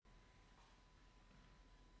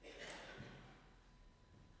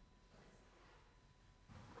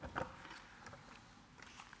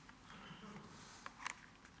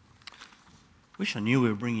Wish I knew we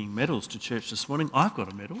were bringing medals to church this morning. I've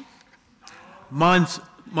got a medal. Mine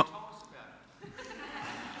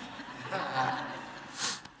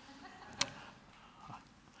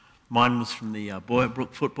was from the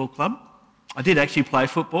Boyatbrook Football Club. I did actually play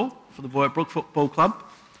football for the Boyatbrook Football Club,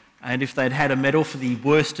 and if they'd had a medal for the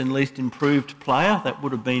worst and least improved player, that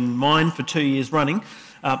would have been mine for 2 years running.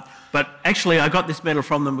 But actually I got this medal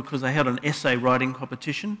from them because they had an essay writing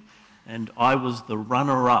competition, and I was the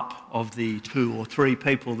runner-up of the 2 or 3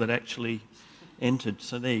 people that actually entered.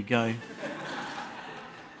 So there you go.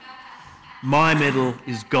 My medal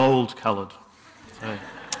is gold-coloured. So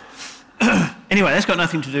anyway, that's got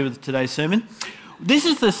nothing to do with today's sermon. This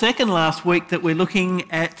is the second last week that we're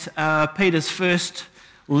looking at Peter's first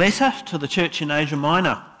letter to the church in Asia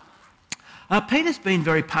Minor. Peter's been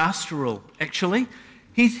very pastoral, actually.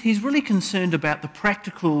 He's really concerned about the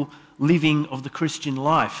practical living of the Christian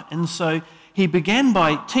life. And so he began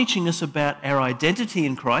by teaching us about our identity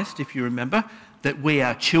in Christ, if you remember, that we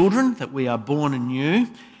are children, that we are born anew,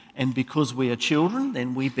 and because we are children,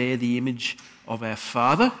 then we bear the image of our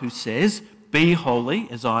Father, who says, "Be holy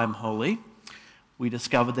as I am holy." We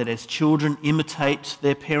discovered that as children imitate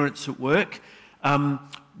their parents at work,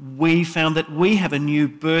 we found that we have a new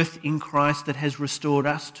birth in Christ that has restored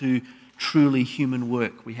us to truly human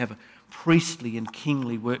work. We have a priestly and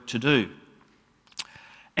kingly work to do.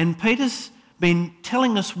 And Peter's been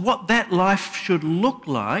telling us what that life should look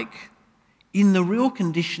like in the real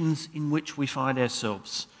conditions in which we find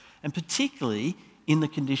ourselves, and particularly in the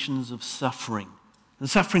conditions of suffering. And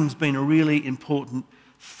suffering's been a really important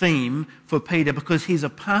theme for Peter because he's a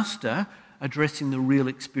pastor addressing the real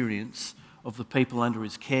experience of the people under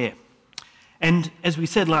his care. And as we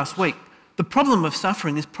said last week, the problem of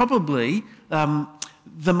suffering is probably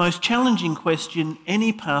the most challenging question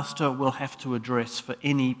any pastor will have to address for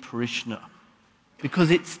any parishioner, because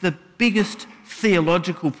it's the biggest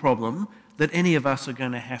theological problem that any of us are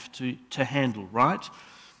going to have to handle, right?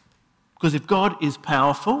 Because if God is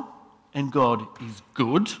powerful and God is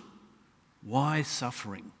good, why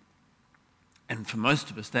suffering? And for most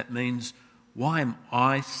of us that means, why am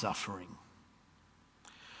I suffering?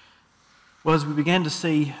 Well, as we began to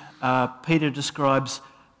see, Peter describes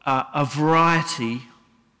a variety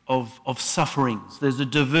of sufferings. There's a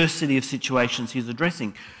diversity of situations he's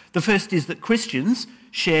addressing. The first is that Christians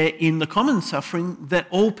share in the common suffering that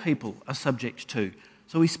all people are subject to.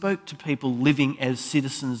 So he spoke to people living as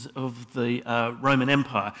citizens of the Roman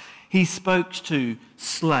Empire. He spoke to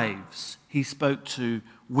slaves. He spoke to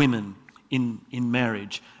women in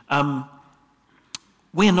marriage.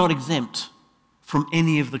 We are not exempt from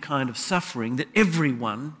any of the kind of suffering that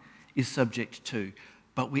everyone is subject to,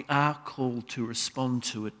 but we are called to respond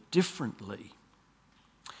to it differently.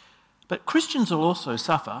 But Christians will also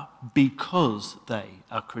suffer because they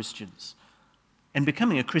are Christians. And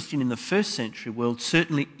becoming a Christian in the first century world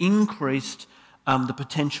certainly increased the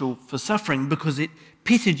potential for suffering because it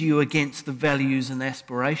pitted you against the values and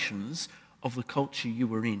aspirations of the culture you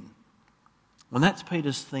were in. And that's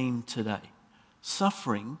Peter's theme today.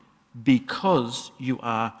 Suffering because you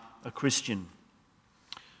are a Christian.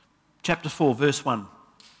 Chapter 4, verse 1.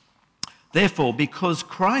 Therefore, because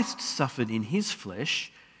Christ suffered in his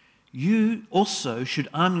flesh, you also should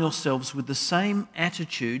arm yourselves with the same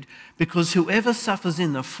attitude, because whoever suffers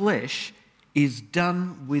in the flesh is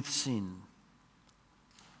done with sin.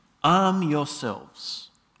 Arm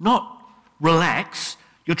yourselves. Not relax,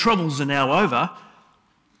 your troubles are now over,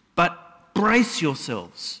 but brace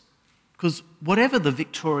yourselves. Because whatever the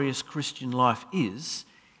victorious Christian life is,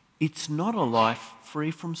 it's not a life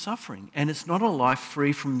free from suffering, and it's not a life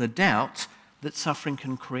free from the doubt that suffering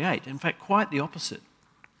can create. In fact, quite the opposite.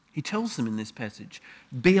 He tells them in this passage,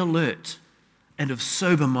 be alert and of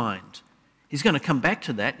sober mind. He's going to come back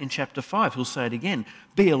to that in chapter 5. He'll say it again.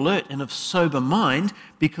 Be alert and of sober mind,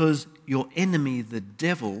 because your enemy, the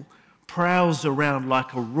devil, prowls around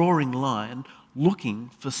like a roaring lion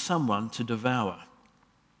looking for someone to devour.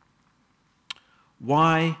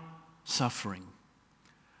 Why suffering?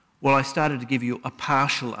 Well, I started to give you a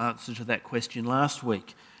partial answer to that question last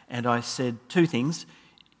week, and I said 2 things.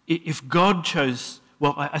 If God chose...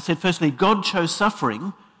 Well, I said firstly, God chose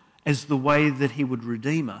suffering as the way that he would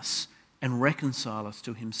redeem us and reconcile us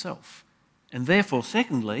to himself. And therefore,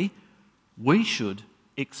 secondly, we should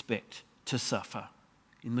expect to suffer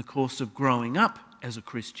in the course of growing up as a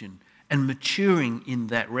Christian and maturing in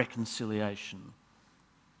that reconciliation.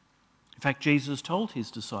 In fact, Jesus told his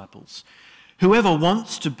disciples, whoever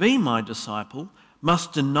wants to be my disciple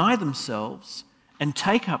must deny themselves and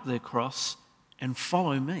take up their cross and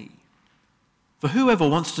follow me. For whoever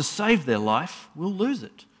wants to save their life will lose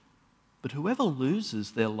it. but whoever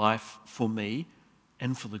loses their life for me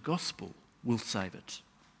and for the gospel will save it.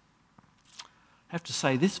 I have to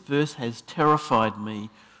say, this verse has terrified me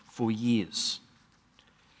for years.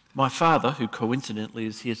 My father, who coincidentally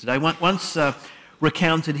is here today, once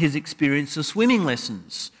recounted his experience of swimming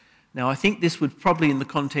lessons. Now, I think this was probably in the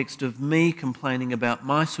context of me complaining about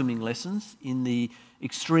my swimming lessons in the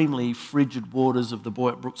extremely frigid waters of the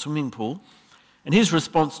Boyett Brook swimming pool. And his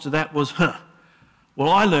response to that was, well,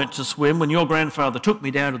 I learnt to swim when your grandfather took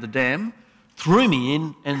me down to the dam, threw me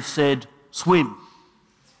in and said, swim.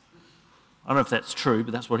 I don't know if that's true,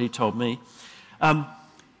 but that's what he told me.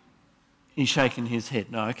 He's shaking his head.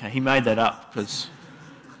 No, okay, he made that up because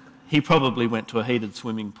he probably went to a heated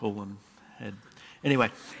swimming pool and had... Anyway,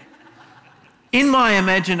 in my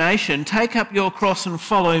imagination, take up your cross and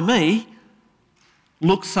follow me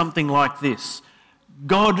looks something like this.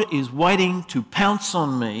 God is waiting to pounce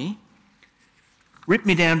on me, rip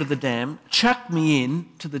me down to the dam, chuck me in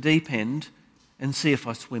to the deep end and see if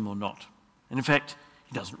I swim or not. And in fact,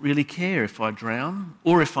 he doesn't really care if I drown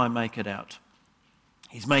or if I make it out.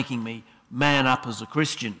 He's making me man up as a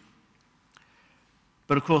Christian.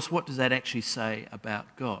 But of course, what does that actually say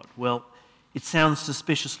about God? Well, it sounds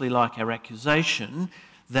suspiciously like our accusation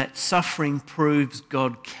that suffering proves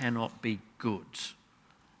God cannot be good.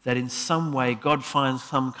 That in some way God finds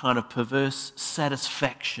some kind of perverse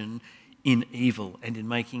satisfaction in evil and in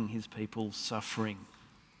making his people suffering.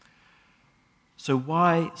 So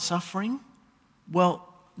why suffering?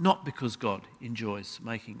 Well, not because God enjoys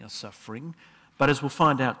making us suffering, but as we'll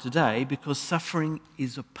find out today, because suffering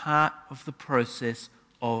is a part of the process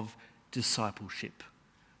of discipleship.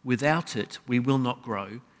 Without it, we will not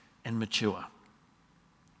grow and mature.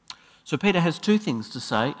 So Peter has two things to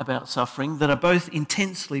say about suffering that are both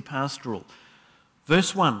intensely pastoral.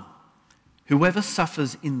 Verse 1, whoever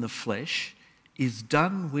suffers in the flesh is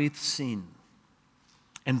done with sin.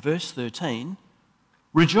 And verse 13,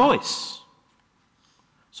 rejoice.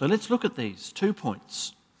 So let's look at these 2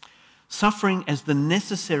 points. Suffering as the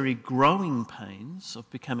necessary growing pains of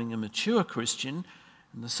becoming a mature Christian.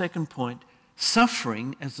 And the second point,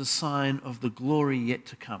 suffering as a sign of the glory yet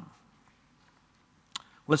to come.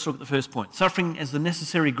 Let's look at the first point. Suffering as the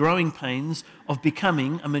necessary growing pains of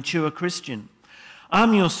becoming a mature Christian.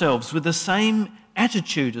 Arm yourselves with the same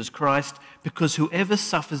attitude as Christ, because whoever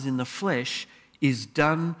suffers in the flesh is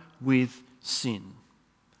done with sin.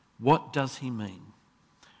 What does he mean?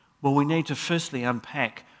 Well, we need to firstly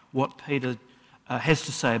unpack what Peter has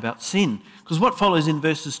to say about sin, because what follows in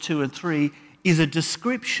verses 2 and 3 is a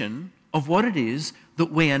description of what it is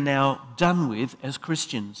that we are now done with as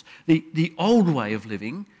Christians. The old way of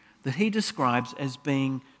living that he describes as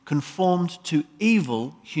being conformed to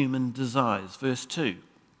evil human desires. Verse 2.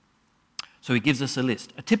 So he gives us a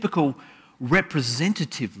list, a typical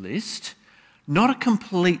representative list, not a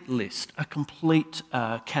complete list, a complete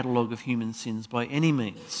catalogue of human sins by any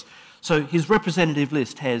means. So his representative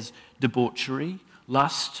list has debauchery,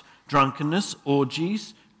 lust, drunkenness,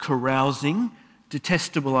 orgies, carousing,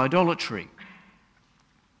 detestable idolatry.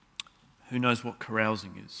 Who knows what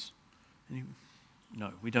carousing is?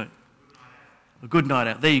 No, we don't. A good night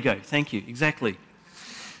out. There you go. Thank you. Exactly.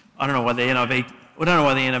 I don't know why the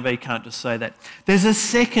NIV can't just say that. There's a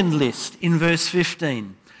second list in verse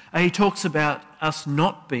 15. He talks about us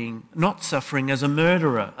not suffering as a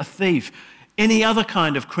murderer, a thief, any other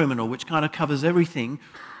kind of criminal, which kind of covers everything,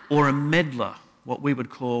 or a meddler, what we would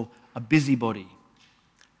call a busybody.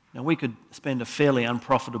 Now, we could spend a fairly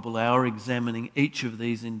unprofitable hour examining each of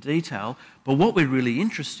these in detail, but what we're really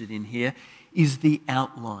interested in here is the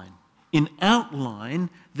outline. In outline,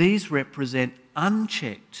 these represent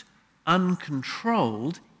unchecked,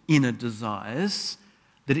 uncontrolled inner desires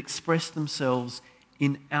that express themselves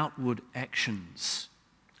in outward actions.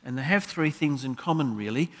 And they have three things in common,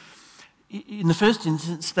 really. In the first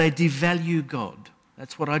instance, they devalue God.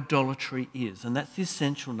 That's what idolatry is, and that's the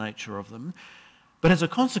essential nature of them. But as a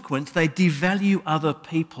consequence, they devalue other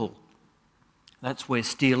people. That's where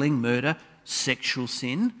stealing, murder, sexual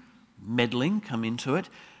sin, meddling come into it.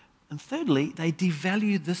 And thirdly, they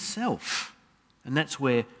devalue the self. And that's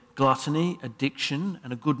where gluttony, addiction,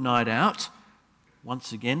 and a good night out,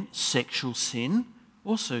 once again, sexual sin,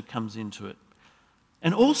 also comes into it.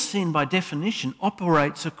 And all sin, by definition,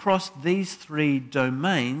 operates across these three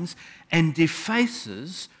domains and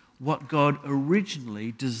defaces what God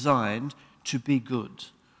originally designed to be good.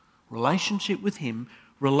 Relationship with him,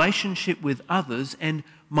 relationship with others, and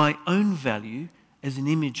my own value as an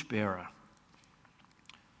image bearer.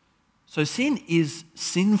 So sin is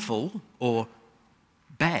sinful or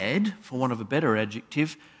bad, for want of a better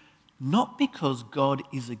adjective, not because God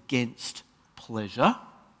is against pleasure,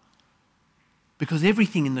 because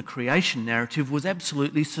everything in the creation narrative was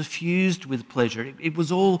absolutely suffused with pleasure. It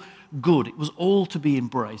was all good. It was all to be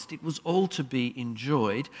embraced. It was all to be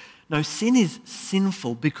enjoyed. No, sin is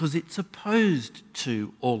sinful because it's opposed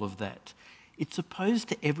to all of that. It's opposed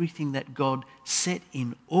to everything that God set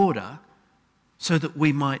in order so that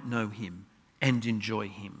we might know him and enjoy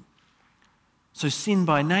him. So sin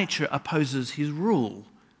by nature opposes his rule,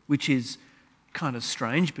 which is kind of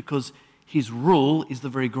strange because his rule is the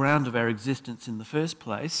very ground of our existence in the first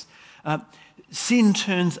place. Sin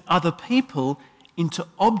turns other people into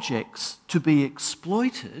objects to be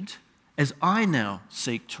exploited as I now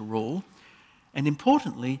seek to rule. And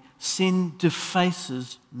importantly, sin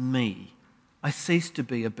defaces me. I cease to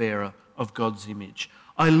be a bearer of God's image.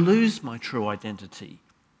 I lose my true identity.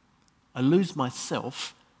 I lose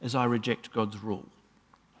myself as I reject God's rule.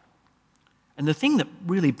 And the thing that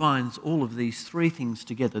really binds all of these three things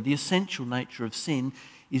together, the essential nature of sin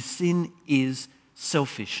is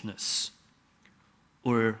selfishness.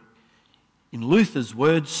 Or in Luther's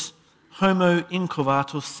words, homo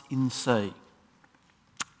incurvatus in se.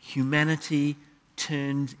 Humanity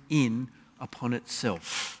turned in upon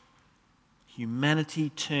itself. Humanity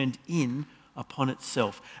turned in upon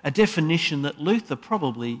itself. A definition that Luther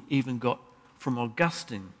probably even got from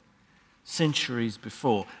Augustine centuries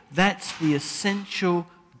before. That's the essential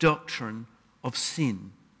doctrine of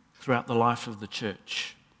sin throughout the life of the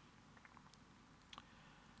church.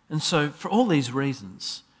 And so, for all these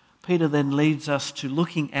reasons, Peter then leads us to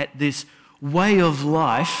looking at this way of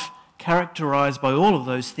life characterised by all of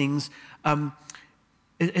those things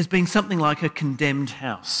as being something like a condemned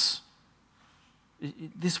house.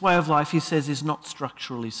 This way of life, he says, is not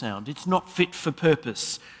structurally sound. It's not fit for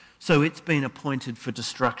purpose, so it's been appointed for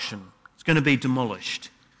destruction. It's going to be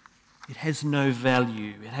demolished. It has no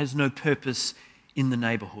value. It has no purpose in the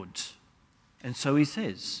neighbourhood. And so he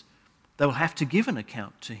says, they will have to give an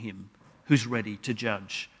account to him who's ready to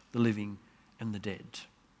judge the living and the dead.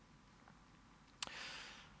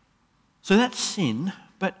 So that's sin,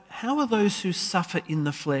 but how are those who suffer in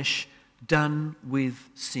the flesh done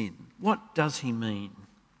with sin? What does he mean?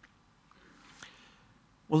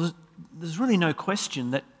 Well, there's really no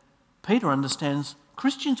question that Peter understands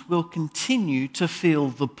Christians will continue to feel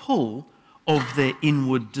the pull of their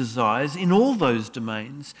inward desires in all those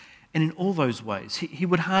domains and in all those ways. He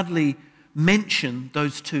would hardly mention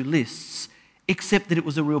those two lists, except that it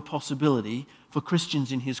was a real possibility for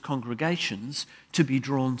Christians in his congregations to be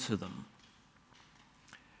drawn to them.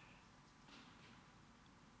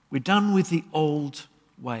 We're done with the old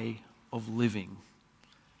way of living.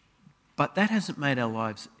 But that hasn't made our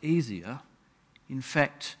lives easier. In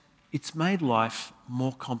fact, it's made life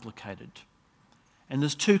more complicated. And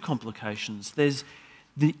there's two complications. There's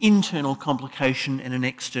the internal complication and an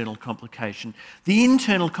external complication. The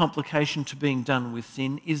internal complication to being done with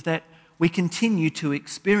sin is that we continue to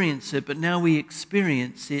experience it, but now we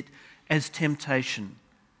experience it as temptation.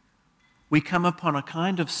 We come upon a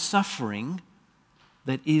kind of suffering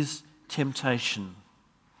that is temptation.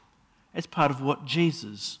 It's part of what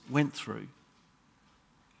Jesus went through.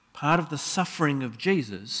 Part of the suffering of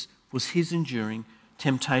Jesus was his enduring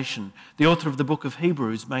temptation. The author of the book of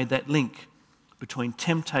Hebrews made that link between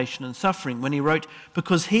temptation and suffering when he wrote,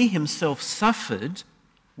 because he himself suffered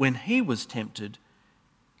when he was tempted,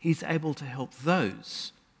 he's able to help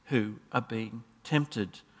those who are being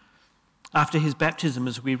tempted. After his baptism,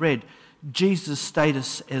 as we read, Jesus'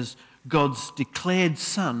 status as God's declared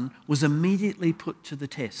Son was immediately put to the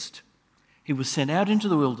test. He was sent out into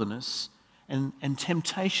the wilderness and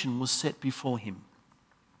temptation was set before him.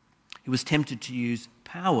 He was tempted to use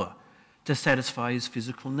power to satisfy his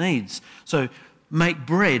physical needs. So make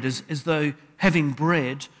bread as though having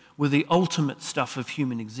bread were the ultimate stuff of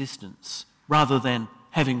human existence, rather than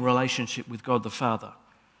having relationship with God the Father.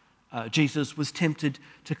 Jesus was tempted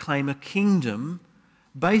to claim a kingdom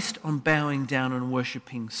based on bowing down and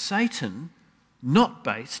worshipping Satan, not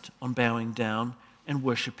based on bowing down and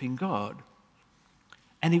worshipping God.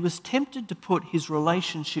 And he was tempted to put his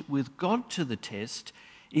relationship with God to the test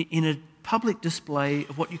in a public display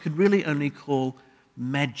of what you could really only call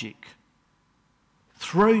magic.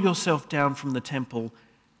 Throw yourself down from the temple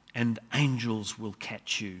and angels will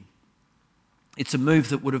catch you. It's a move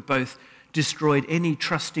that would have both destroyed any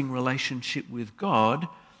trusting relationship with God,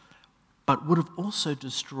 but would have also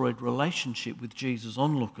destroyed relationship with Jesus'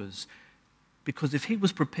 onlookers. Because if he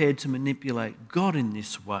was prepared to manipulate God in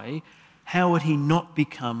this way, how would he not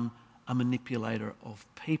become a manipulator of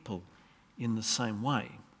people in the same way?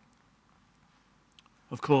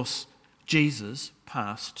 Of course, Jesus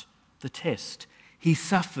passed the test. He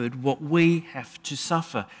suffered what we have to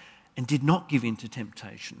suffer and did not give in to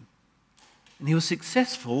temptation. And he was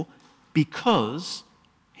successful because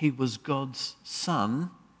he was God's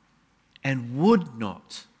son and would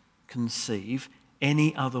not conceive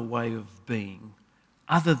any other way of being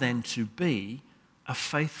other than to be a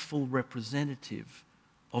faithful representative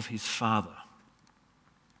of his Father.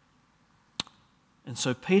 And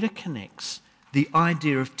so Peter connects the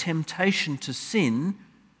idea of temptation to sin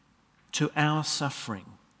to our suffering.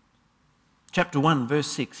 Chapter 1, verse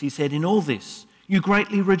 6, he said, "In all this you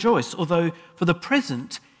greatly rejoice, although for the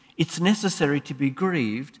present it's necessary to be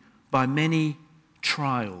grieved by many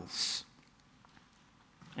trials."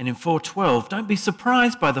 And in 4:12, "Don't be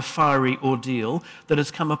surprised by the fiery ordeal that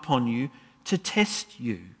has come upon you to test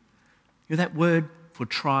you." You know, that word for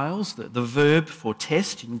trials, the verb for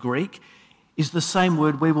test in Greek, is the same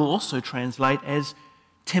word we will also translate as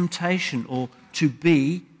temptation or to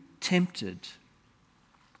be tempted.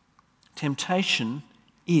 Temptation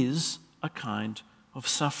is a kind of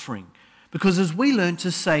suffering. Because as we learn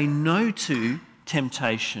to say no to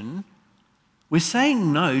temptation, we're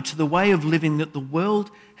saying no to the way of living that the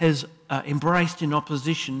world has embraced in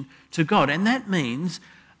opposition to God. And that means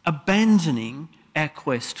abandoning our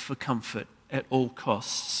quest for comfort at all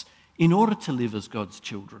costs in order to live as God's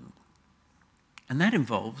children. And that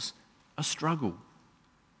involves a struggle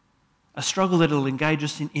that will engage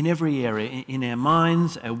us in every area, in our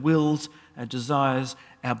minds, our wills, our desires,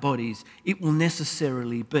 our bodies. It will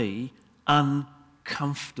necessarily be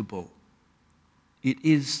uncomfortable. It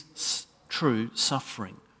is true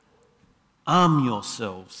suffering. Arm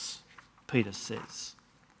yourselves, Peter says.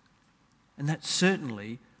 And that's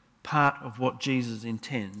certainly part of what Jesus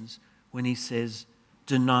intends when he says,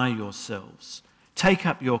 "Deny yourselves, take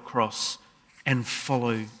up your cross and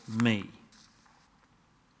follow me."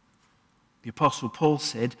 The Apostle Paul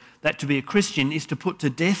said that to be a Christian is to put to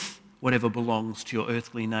death whatever belongs to your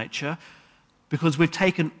earthly nature, because we've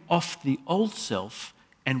taken off the old self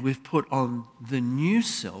and we've put on the new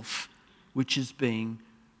self, which is being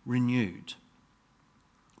renewed.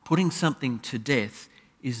 Putting something to death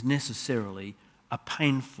is necessarily a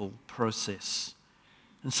painful process.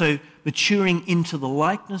 And so maturing into the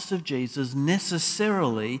likeness of Jesus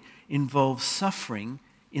necessarily involves suffering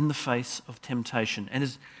in the face of temptation.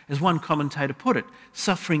 And as one commentator put it,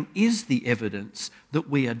 suffering is the evidence that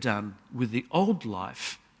we are done with the old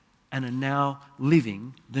life and are now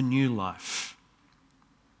living the new life.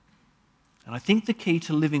 And I think the key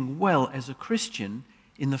to living well as a Christian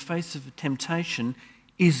in the face of temptation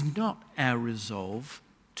is not our resolve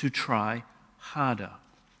to try harder.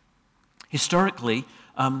 Historically,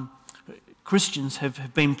 Christians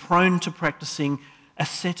have been prone to practicing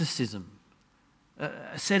asceticism.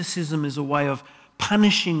 Asceticism is a way of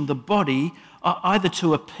punishing the body either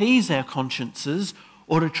to appease our consciences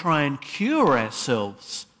or to try and cure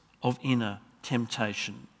ourselves of inner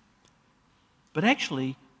temptation. But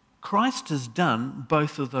actually, Christ has done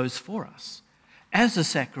both of those for us. As a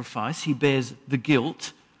sacrifice, he bears the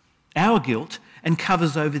guilt, our guilt, and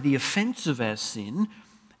covers over the offence of our sin.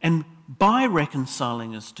 And by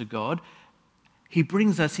reconciling us to God, he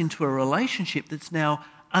brings us into a relationship that's now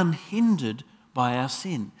unhindered by our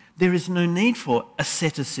sin. There is no need for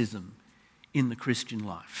asceticism in the Christian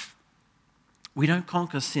life. We don't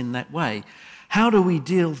conquer sin that way. How do we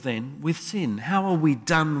deal then with sin? How are we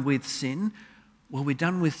done with sin? Well, we're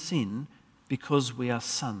done with sin because we are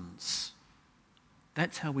sons.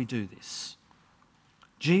 That's how we do this.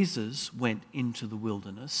 Jesus went into the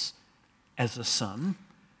wilderness as a son,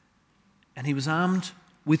 and he was armed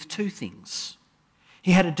with two things.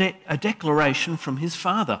 He had a declaration from his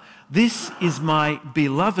Father. "This is my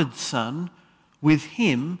beloved Son, with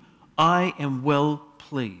him I am well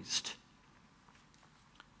pleased."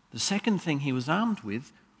 The second thing he was armed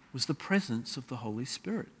with was the presence of the Holy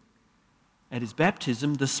Spirit. At his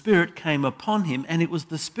baptism, the Spirit came upon him, and it was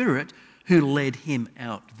the Spirit who led him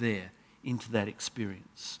out there into that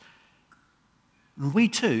experience. And we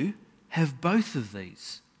too have both of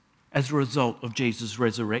these as a result of Jesus'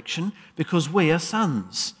 resurrection, because we are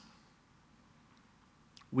sons.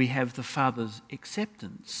 We have the Father's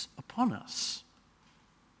acceptance upon us.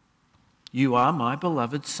 "You are my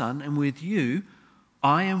beloved Son, and with you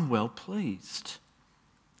I am well pleased."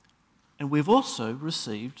 And we've also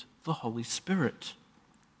received the Holy Spirit.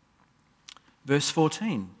 Verse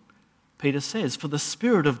 14, Peter says, "For the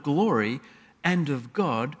Spirit of glory and of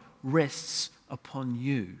God rests upon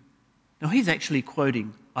you." Now he's actually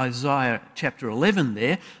quoting Isaiah chapter 11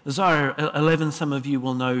 there. Isaiah 11, some of you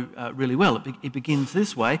will know really well. It begins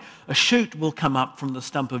this way: "A shoot will come up from the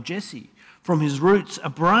stump of Jesse. From his roots a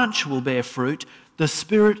branch will bear fruit. The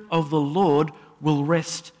Spirit of the Lord will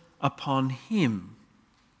rest upon him."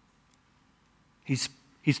 He's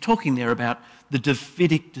He's talking there about the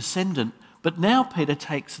Davidic descendant, but now Peter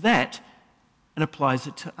takes that and applies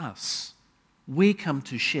it to us. We come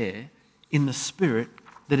to share in the Spirit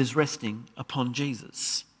that is resting upon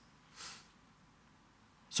Jesus.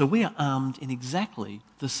 So we are armed in exactly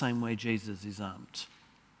the same way Jesus is armed.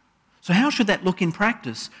 So how should that look in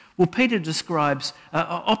practice? Well, Peter describes,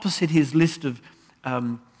 opposite his list of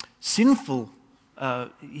sinful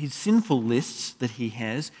lists that he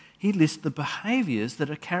has, he lists the behaviours that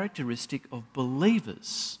are characteristic of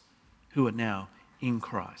believers who are now in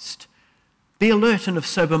Christ. Be alert and of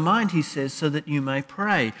sober mind, he says, so that you may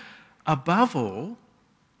pray. Above all,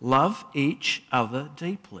 love each other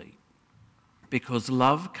deeply, because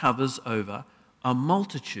love covers over a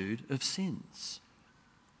multitude of sins.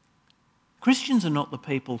 Christians are not the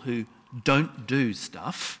people who don't do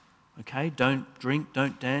stuff, okay? Don't drink,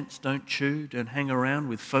 don't dance, don't chew, don't hang around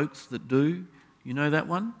with folks that do. You know that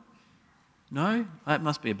one? No? That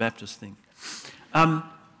must be a Baptist thing.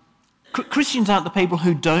 Christians aren't the people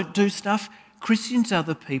who don't do stuff. Christians are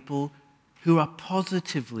the people who are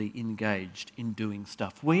positively engaged in doing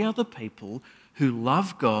stuff. We are the people who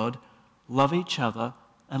love God, love each other,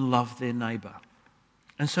 and love their neighbour.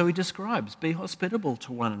 And so he describes, be hospitable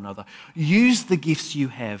to one another. Use the gifts you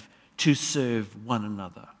have to serve one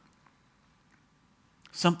another.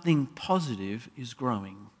 Something positive is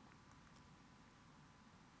growing.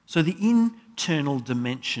 So the internal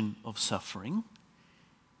dimension of suffering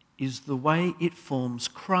is the way it forms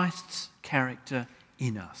Christ's character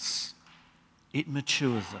in us. It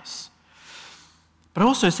matures us. But I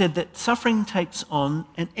also said that suffering takes on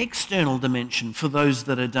an external dimension for those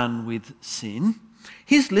that are done with sin.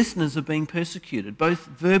 His listeners are being persecuted, both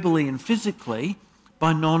verbally and physically,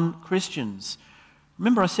 by non-Christians.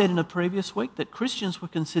 Remember I said in a previous week that Christians were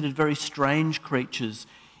considered very strange creatures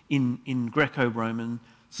in Greco-Roman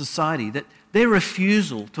society, that their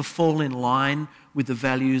refusal to fall in line with the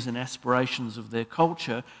values and aspirations of their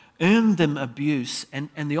culture earned them abuse and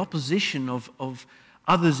the opposition of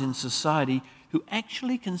others in society who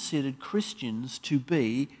actually considered Christians to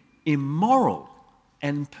be immoral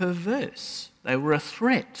and perverse. They were a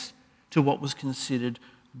threat to what was considered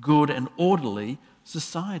good and orderly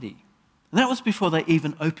society. And that was before they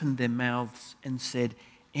even opened their mouths and said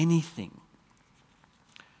anything.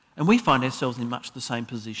 And we find ourselves in much the same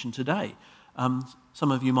position today.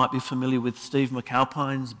 Some of you might be familiar with Steve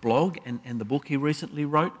McAlpine's blog and the book he recently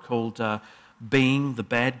wrote called Being the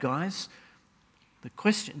Bad Guys.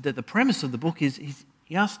 The premise of the book is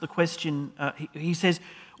he asks the question, he says,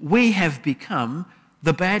 we have become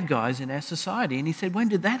the bad guys in our society. And he said, when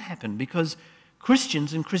did that happen? Because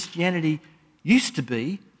Christians and Christianity used to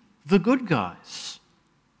be the good guys.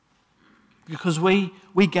 Because we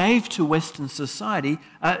gave to Western society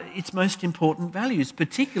its most important values,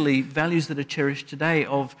 particularly values that are cherished today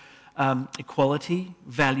of equality,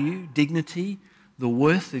 value, dignity, the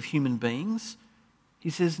worth of human beings. He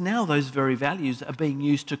says now those very values are being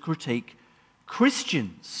used to critique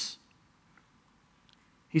Christians.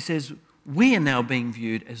 He says we are now being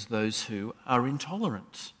viewed as those who are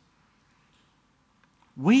intolerant.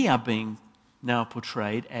 We are being now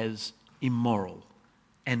portrayed as immoral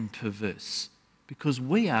and perverse because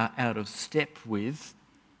we are out of step with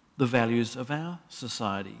the values of our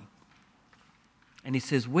society. And he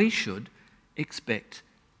says we should expect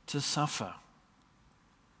to suffer.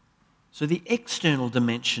 So the external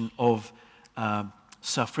dimension of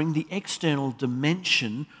suffering, the external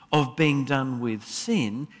dimension of being done with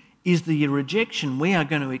sin is the rejection we are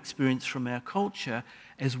going to experience from our culture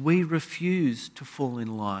as we refuse to fall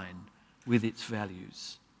in line with its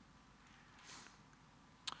values.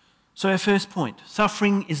 So our first point,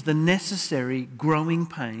 suffering is the necessary growing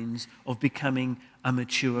pains of becoming a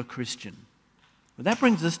mature Christian. Well, that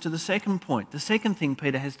brings us to the second point, the second thing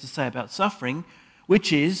Peter has to say about suffering,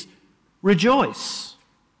 which is rejoice.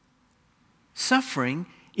 Suffering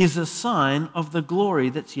is a sign of the glory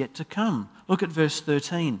that's yet to come. Look at verse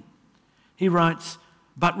 13. He writes,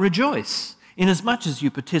 but rejoice, inasmuch as you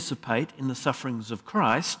participate in the sufferings of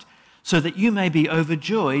Christ, so that you may be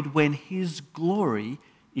overjoyed when his glory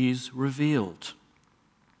is revealed.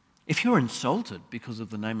 If you're insulted because of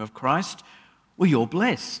the name of Christ, well, you're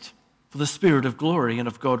blessed, for the Spirit of glory and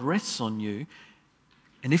of God rests on you.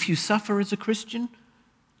 And if you suffer as a Christian,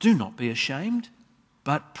 do not be ashamed,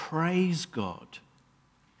 but praise God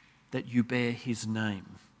that you bear his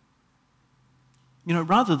name. You know,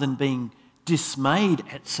 rather than being dismayed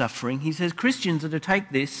at suffering, he says Christians are to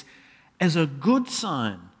take this as a good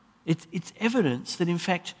sign. It's evidence that, in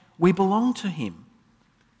fact, we belong to him.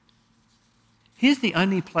 Here's the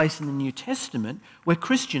only place in the New Testament where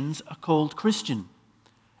Christians are called Christian.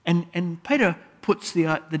 And Peter puts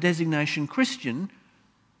the designation Christian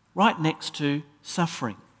right next to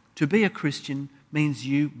suffering. To be a Christian means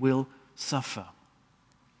you will suffer.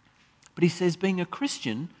 But he says being a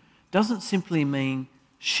Christian doesn't simply mean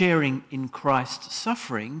sharing in Christ's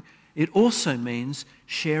suffering, it also means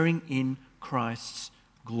sharing in Christ's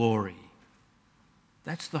glory.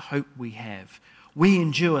 That's the hope we have. We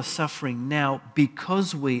endure suffering now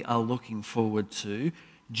because we are looking forward to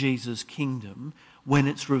Jesus' kingdom when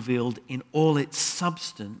it's revealed in all its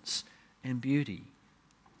substance and beauty.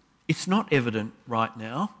 It's not evident right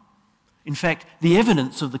now. In fact, the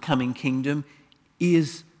evidence of the coming kingdom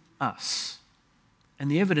is us. And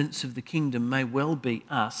the evidence of the kingdom may well be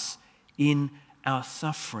us in our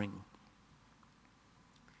suffering.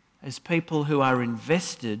 As people who are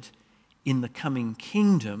invested in the coming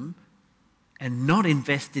kingdom and not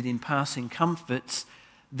invested in passing comforts,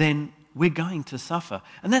 then we're going to suffer.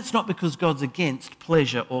 And that's not because God's against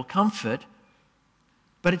pleasure or comfort,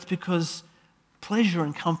 but it's because pleasure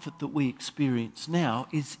and comfort that we experience now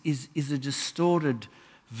is a distorted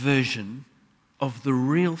version of the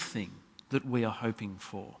real thing that we are hoping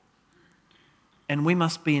for. And we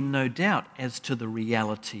must be in no doubt as to the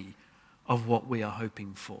reality of what we are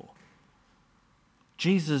hoping for.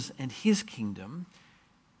 Jesus and his kingdom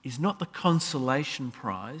is not the consolation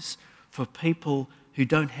prize for people who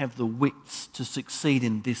don't have the wits to succeed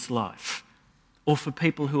in this life, or for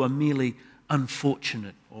people who are merely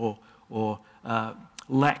unfortunate or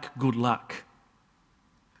lack good luck.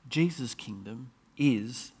 Jesus' kingdom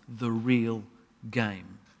is the real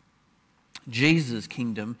game. Jesus'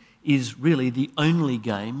 kingdom is really the only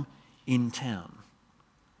game in town.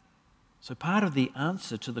 So part of the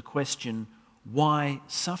answer to the question, why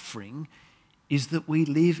suffering, is that we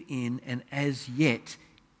live in an as yet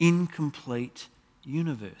incomplete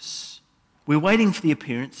universe. We're waiting for the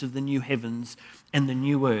appearance of the new heavens and the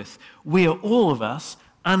new earth. We are all of us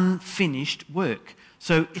unfinished work.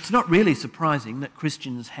 So it's not really surprising that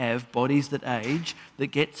Christians have bodies that age, that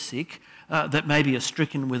get sick, that maybe are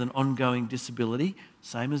stricken with an ongoing disability,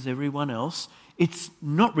 same as everyone else. It's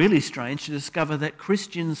not really strange to discover that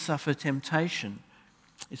Christians suffer temptation.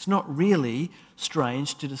 It's not really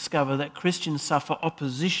strange to discover that Christians suffer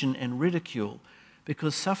opposition and ridicule,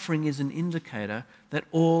 because suffering is an indicator that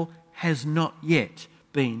all has not yet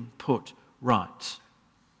been put right.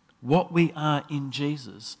 What we are in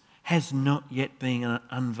Jesus has not yet been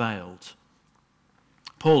unveiled.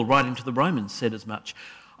 Paul, writing to the Romans, said as much.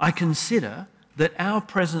 I consider that our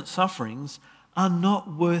present sufferings are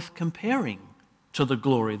not worth comparing to the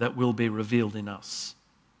glory that will be revealed in us.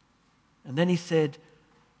 And then he said,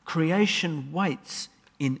 creation waits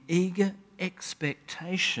in eager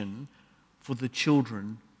expectation for the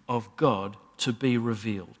children of God to be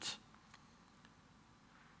revealed.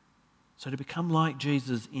 So to become like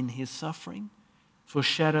Jesus in his suffering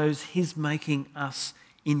foreshadows his making us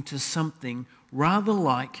into something rather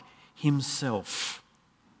like himself.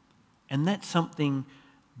 And that's something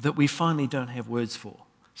that we finally don't have words for,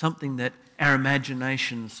 something that our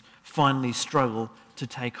imaginations finally struggle to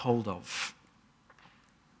take hold of.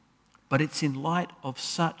 But it's in light of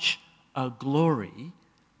such a glory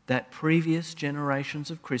that previous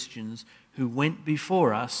generations of Christians who went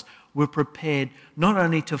before us were prepared not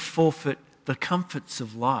only to forfeit the comforts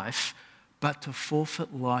of life, but to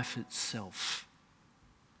forfeit life itself.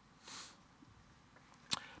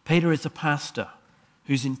 Peter is a pastor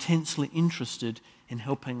who's intensely interested in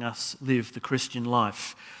helping us live the Christian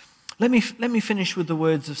life. Let me finish with the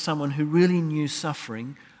words of someone who really knew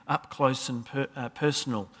suffering up close and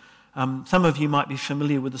personal. Some of you might be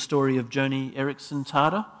familiar with the story of Joni Eareckson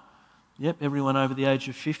Tada. Yep, everyone over the age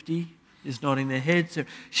of 50 is nodding their heads.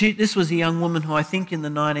 This was a young woman who I think in the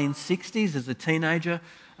 1960s, as a teenager,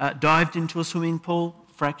 dived into a swimming pool,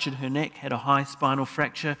 fractured her neck, had a high spinal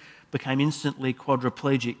fracture, became instantly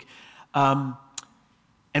quadriplegic,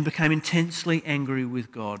 and became intensely angry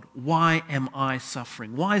with God. Why am I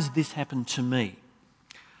suffering? Why has this happened to me?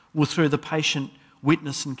 Well, through the patient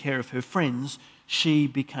witness and care of her friends, she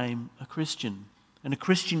became a Christian. And a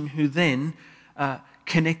Christian who then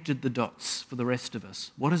connected the dots for the rest of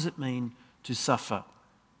us. What does it mean to suffer?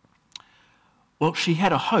 Well, she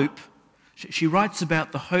had a hope. She writes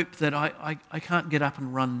about the hope that I can't get up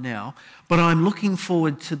and run now, but I'm looking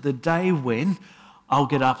forward to the day when I'll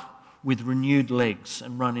get up with renewed legs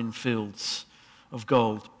and run in fields of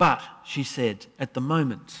gold. But, she said, at the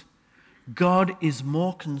moment, God is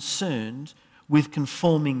more concerned with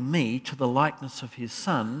conforming me to the likeness of his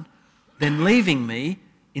Son than leaving me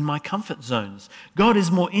in my comfort zones. God is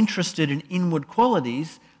more interested in inward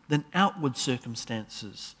qualities than outward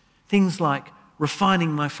circumstances. Things like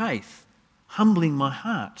refining my faith, humbling my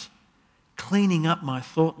heart, cleaning up my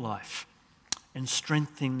thought life and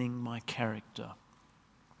strengthening my character.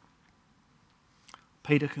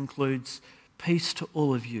 Peter concludes, peace to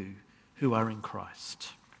all of you who are in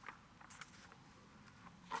Christ.